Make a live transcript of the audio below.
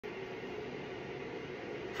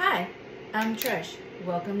Hi, I'm Trish.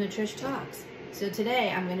 Welcome to Trish Talks. So today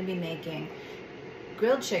I'm going to be making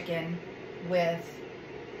grilled chicken with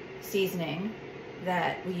seasoning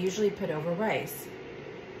that we usually put over rice.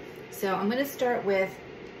 So I'm going to start with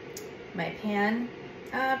my pan,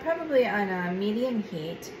 probably on a medium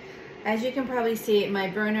heat. As you can probably see, my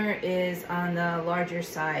burner is on the larger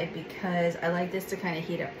side because I like this to kind of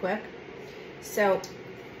heat up quick. So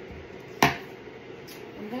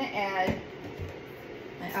I'm going to add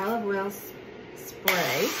my olive oil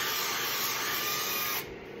spray.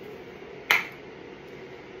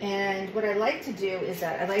 And what I like to do is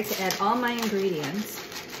that I like to add all my ingredients.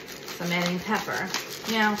 So I'm adding pepper.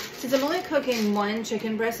 Now, since I'm only cooking one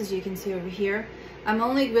chicken breast, as you can see over here, I'm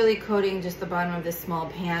only really coating just the bottom of this small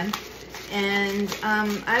pan. And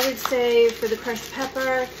I would say for the crushed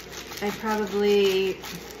pepper,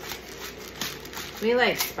 we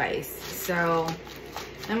like spice. So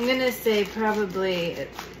I'm gonna say probably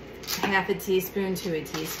half a teaspoon to a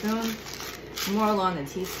teaspoon, more along the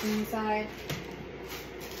teaspoon side.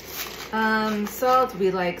 Salt,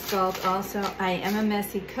 we like salt also. I am a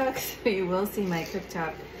messy cook, so you will see my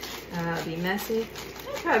cooktop be messy.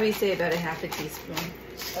 I'd probably say about a half a teaspoon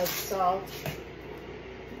of salt.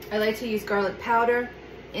 I like to use garlic powder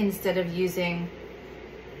instead of using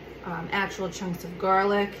actual chunks of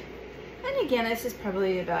garlic. And again, this is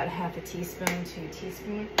probably about half a teaspoon to a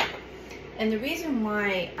teaspoon. And the reason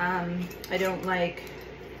why I don't like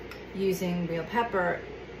using real pepper,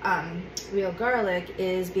 real garlic,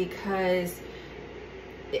 is because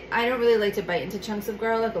I don't really like to bite into chunks of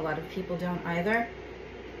garlic. A lot of people don't either.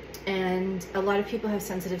 And a lot of people have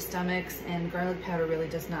sensitive stomachs, and garlic powder really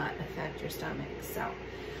does not affect your stomach. So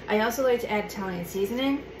I also like to add Italian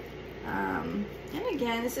seasoning. And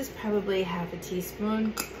again, this is probably half a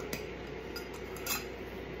teaspoon.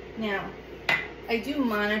 Now, I do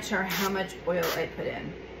monitor how much oil I put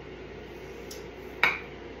in.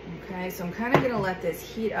 Okay, so I'm kind of going to let this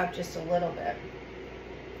heat up just a little bit.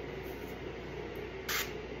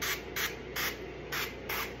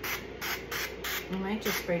 I might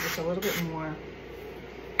just spray just a little bit more.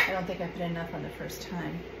 I don't think I put enough on the first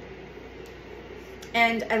time.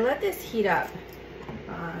 And I let this heat up.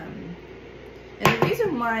 And the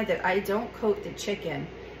reason why that I don't coat the chicken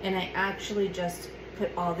and I actually just put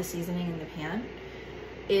all the seasoning in the pan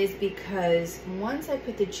is because once I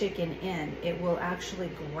put the chicken in, it will actually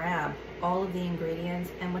grab all of the ingredients.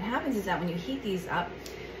 And what happens is that when you heat these up,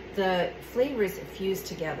 the flavors fuse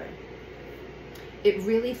together. It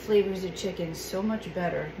really flavors the chicken so much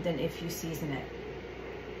better than if you season it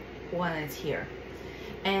when it's here.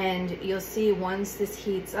 And you'll see once this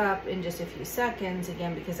heats up in just a few seconds,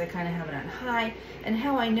 again, because I kind of have it on high, and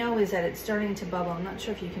how I know is that it's starting to bubble. I'm not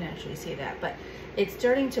sure if you can actually see that, but it's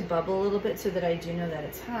starting to bubble a little bit so that I do know that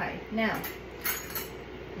it's high. Now,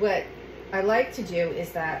 what I like to do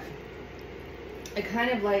is that I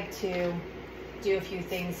kind of like to do a few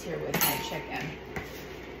things here with my chicken.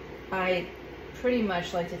 I pretty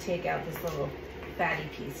much like to take out this little fatty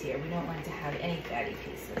piece here. We don't like to have any fatty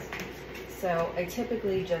pieces. So I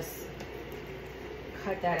typically just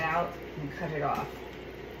cut that out and cut it off.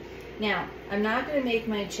 Now, I'm not going to make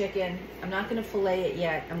my chicken, I'm not going to fillet it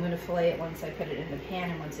yet. I'm going to fillet it once I put it in the pan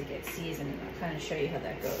and once it gets seasoned, and I'll kind of show you how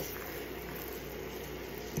that goes.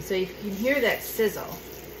 So you can hear that sizzle.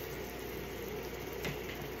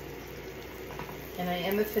 And I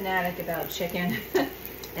am a fanatic about chicken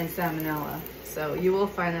and salmonella, so you will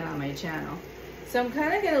find that on my channel. So I'm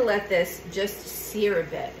kind of going to let this just sear a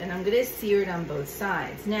bit, and I'm going to sear it on both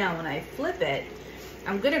sides. Now, when I flip it,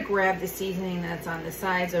 I'm going to grab the seasoning that's on the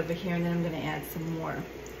sides over here, and then I'm going to add some more.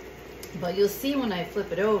 But you'll see when I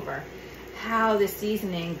flip it over how the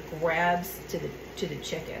seasoning grabs to the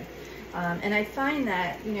chicken. And I find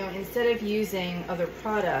that, you know, instead of using other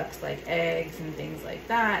products like eggs and things like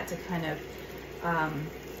that to kind of,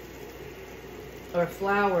 or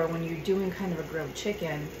flour, when you're doing kind of a grilled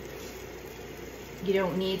chicken, you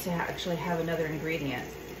don't need to actually have another ingredient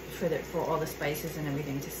for all the spices and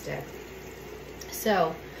everything to stick.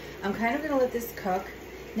 So I'm kind of going to let this cook.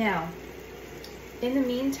 Now, in the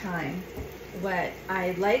meantime, what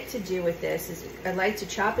I like to do with this is I like to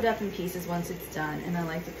chop it up in pieces once it's done, and I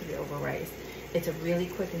like to put it over rice. It's a really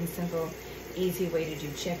quick and simple, easy way to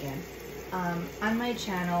do chicken. On my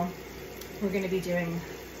channel, we're going to be doing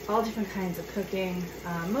all different kinds of cooking,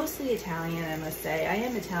 mostly Italian, I must say. I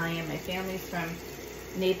am Italian. My family's from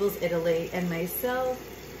Naples, Italy, and myself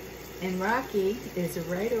and Rocky is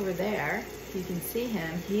right over there. You can see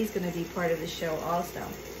him. He's going to be part of the show also.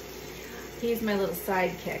 He's my little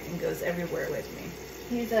sidekick and goes everywhere with me.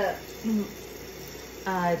 He's a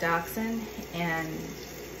dachshund, and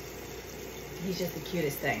He's just the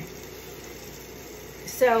cutest thing.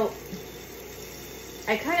 So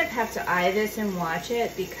I kind of have to eye this and watch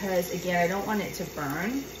it because, again, I don't want it to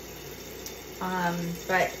burn.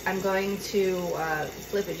 But I'm going to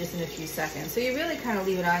flip it just in a few seconds. So you really kind of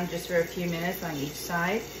leave it on just for a few minutes on each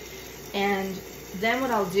side. And then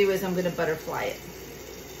what I'll do is I'm going to butterfly it.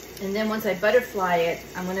 And then once I butterfly it,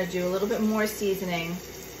 I'm going to do a little bit more seasoning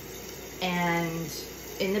and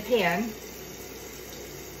in the pan,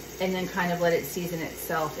 and then kind of let it season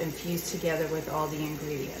itself and fuse together with all the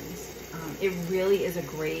ingredients. It really is a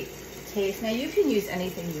great taste. Now you can use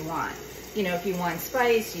anything you want. You know, if you want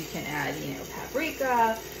spice, you can add, you know,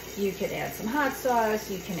 paprika, you could add some hot sauce,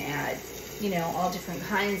 you can add, you know, all different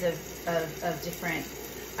kinds of different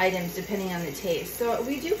items depending on the taste. So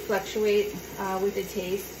we do fluctuate with the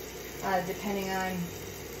taste depending on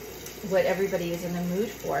what everybody is in the mood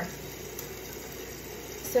for.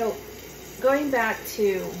 So going back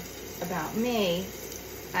to about me,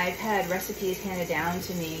 I've had recipes handed down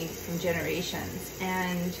to me from generations,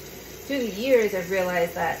 and through the years I've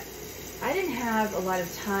realized that I didn't have a lot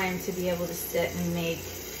of time to be able to sit and make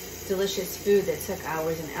delicious food that took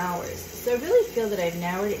hours and hours. So I really feel that I've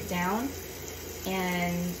narrowed it down,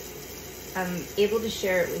 and I'm able to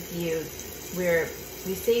share it with you where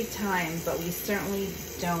we save time, but we certainly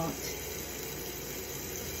don't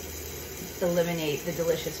eliminate the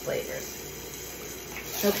delicious flavors.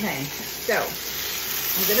 Okay, so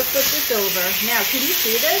I'm gonna flip this over. Now, can you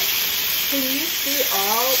see this? Can you see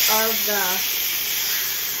all of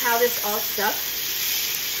how this all stuck?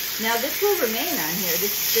 Now this will remain on here.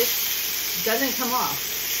 This doesn't come off,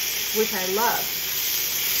 which I love.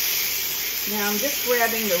 Now I'm just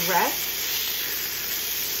grabbing the rest.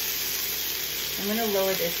 I'm gonna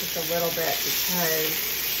lower this just a little bit because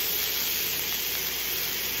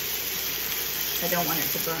I don't want it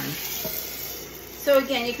to burn. So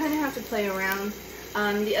again, you kind of have to play around.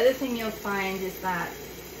 The other thing you'll find is that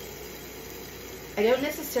I don't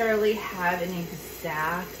necessarily have an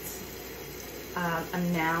exact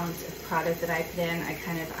amount of product that I put in. I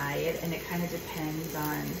kind of eye it, and it kind of depends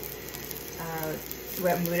on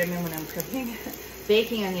what mood I'm in when I'm cooking.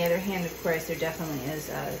 Baking, on the other hand, of course, there definitely is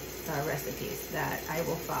recipes that I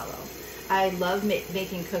will follow. I love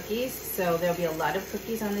making cookies, so there'll be a lot of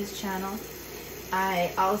cookies on this channel.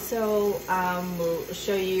 I also will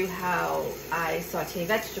show you how I saute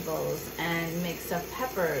vegetables and make stuffed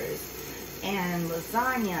peppers and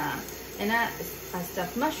lasagna and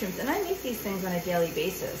stuffed mushrooms. And I make these things on a daily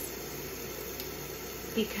basis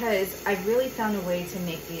because I've really found a way to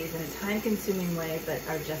make these in a time-consuming way but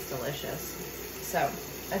are just delicious. So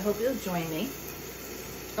I hope you'll join me.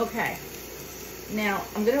 Okay, now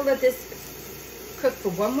I'm going to let this cook for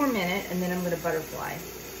 1 more minute, and then I'm going to butterfly.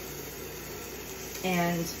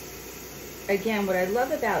 And again, what I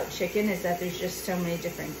love about chicken is that there's just so many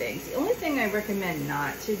different things. The only thing I recommend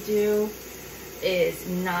not to do is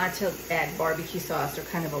not to add barbecue sauce or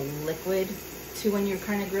kind of a liquid to when you're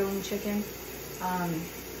kind of grilling chicken.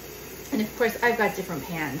 And of course, I've got different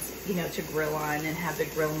pans, you know, to grill on and have the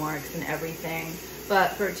grill marks and everything.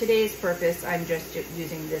 But for today's purpose, I'm just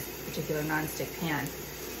using this particular nonstick pan.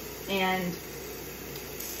 And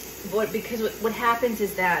because what happens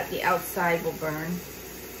is that the outside will burn.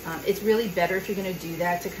 It's really better if you're going to do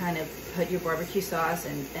that to kind of put your barbecue sauce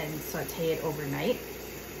and saute it overnight.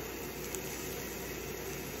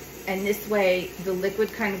 And this way, the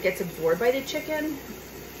liquid kind of gets absorbed by the chicken.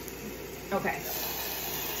 Okay.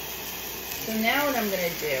 So now what I'm going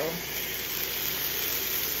to do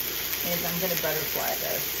is I'm going to butterfly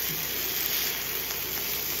this.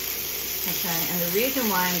 Okay, and the reason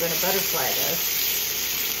why I'm going to butterfly this,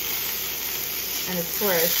 and of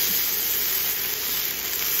course,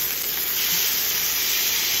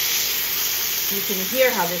 you can hear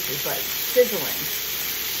how this is like sizzling.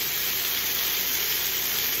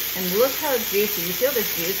 And look how juicy. You feel the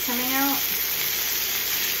juice coming out?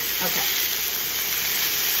 Okay.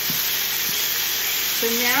 So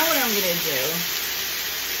now what I'm going to do,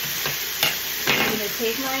 I'm going to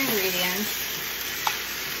take my ingredients.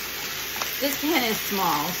 This pan is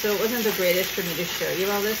small, so it wasn't the greatest for me to show you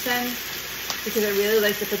all this in, because I really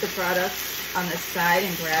like to put the product on the side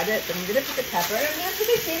and grab it. But I'm going to put the pepper. I'm going to put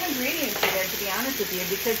the same ingredients here, to be honest with you,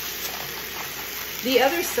 because the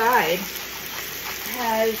other side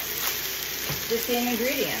has the same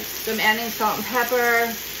ingredients. So I'm adding salt and pepper,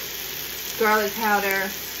 garlic powder,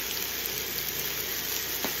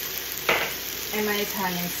 and my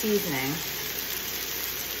Italian seasoning.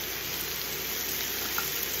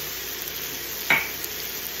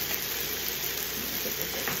 Put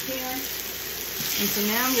this over here. And so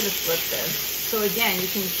now I'm going to flip this. So again, you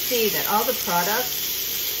can see that all the product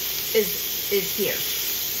is is here.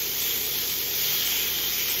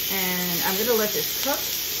 And I'm gonna let this cook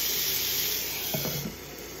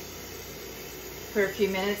for a few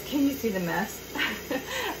minutes. Can you see the mess?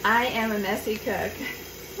 I am a messy cook.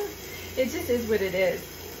 It just is what it is.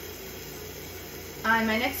 On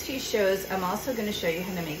my next few shows, I'm also gonna show you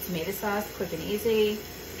how to make tomato sauce, quick and easy.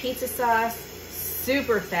 Pizza sauce,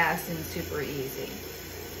 super fast and super easy.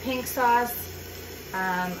 Pink sauce,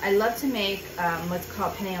 I love to make what's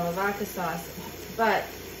called penne alla vodka sauce, but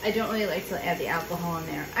I don't really like to add the alcohol in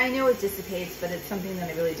there. I know it dissipates, but it's something that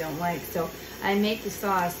I really don't like, so I make the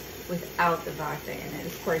sauce without the vodka in it.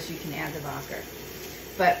 Of course, you can add the vodka,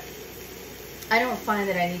 but I don't find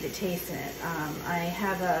that I need to taste in it. I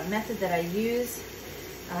have a method that I use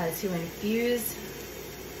to infuse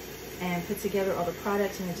and put together all the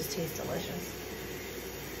products, and it just tastes delicious.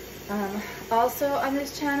 Also on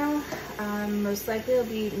this channel, most likely I'll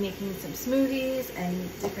be making some smoothies and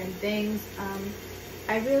different things.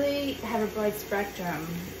 I really have a broad spectrum.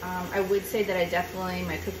 I would say that I definitely,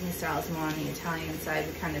 my cooking style is more on the Italian side.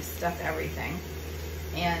 We kind of stuff everything,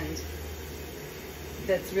 and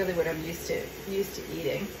that's really what I'm used to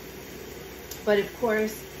eating. But of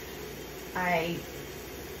course, I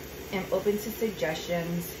am open to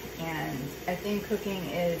suggestions, and I think cooking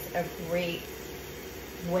is a great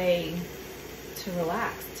way to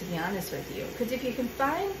relax, to be honest with you. Because if you can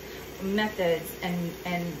find methods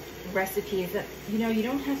and recipes that, you know, you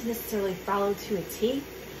don't have to necessarily follow to a T,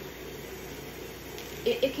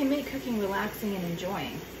 it can make cooking relaxing and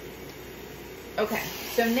enjoying. Okay,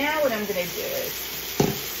 so now what I'm gonna do is,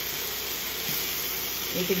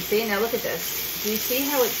 you can see, now look at this. Do you see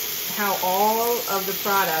how all of the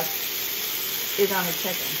product is on the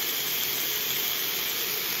chicken?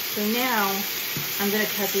 So now I'm going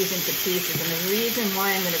to cut these into pieces, and the reason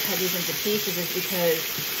why I'm going to cut these into pieces is because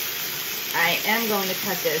I am going to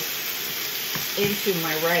cut this into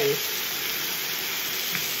my rice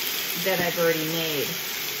that I've already made.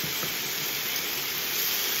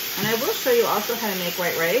 And I will show you also how to make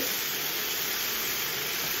white rice.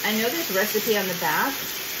 I know there's a recipe on the back,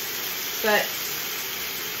 but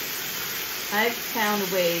I've found a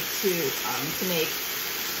way to make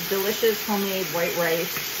delicious homemade white rice,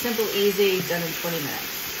 simple, easy, done in 20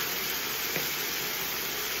 minutes.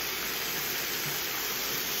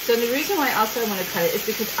 So the reason why I also want to cut it is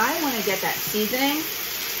because I want to get that seasoning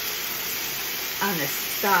on the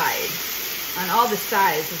side, on all the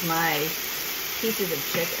sides of my pieces of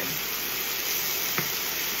chicken.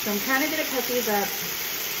 So I'm kind of going to cut these up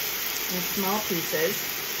in small pieces.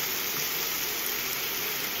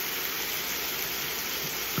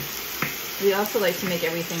 We also like to make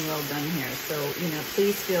everything well done here, so, you know,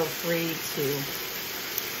 please feel free to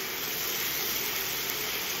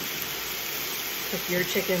cook your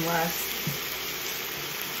chicken less.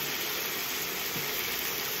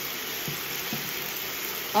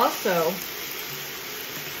 Also,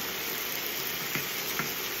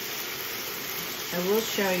 I will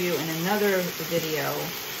show you in another video.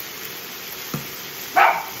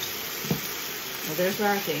 Well, there's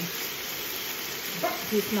Rocky.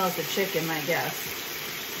 He smells the chicken, my guess.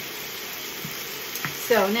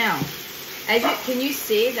 So now, can you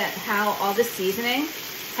see that how all the seasoning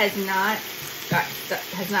has not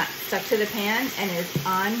stuck to the pan and is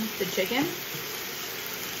on the chicken?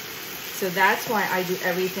 So that's why I do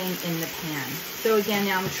everything in the pan. So again,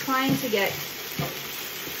 now I'm trying to get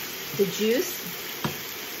the juice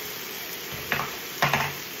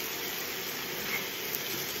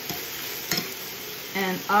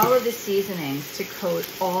and all of the seasonings to coat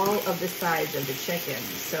all of the sides of the chicken.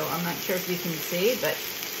 So I'm not sure if you can see, but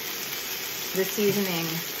the seasoning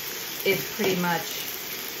is pretty much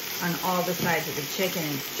on all the sides of the chicken,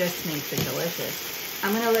 and it just makes it delicious.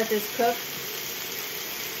 I'm gonna let this cook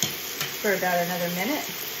for about another minute.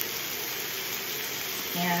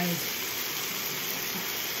 And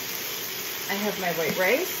I have my white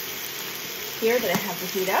rice here that I have to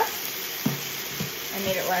heat up. I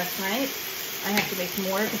made it last night. I have to make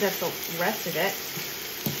more because that's the rest of it.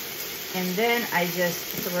 And then I just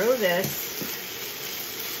throw this.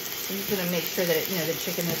 I'm just gonna make sure that it, you know, the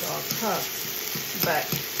chicken is all cooked. But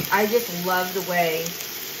I just love the way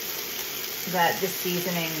that the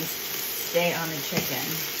seasonings stay on the chicken.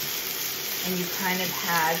 And you kind of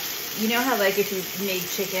have, you know how like if you made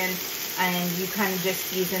chicken and you kind of just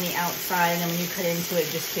season the outside, and then when you cut into it,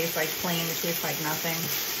 it just tastes like plain, it tastes like nothing.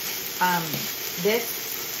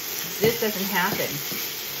 This doesn't happen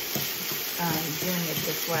doing it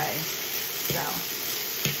this way. So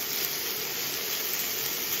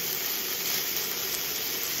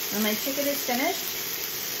when my chicken is finished,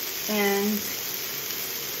 and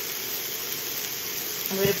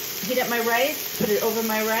I'm going to heat up my rice, put it over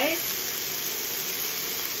my rice,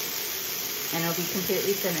 and it'll be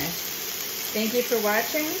completely finished. Thank you for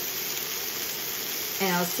watching,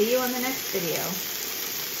 and I'll see you on the next video.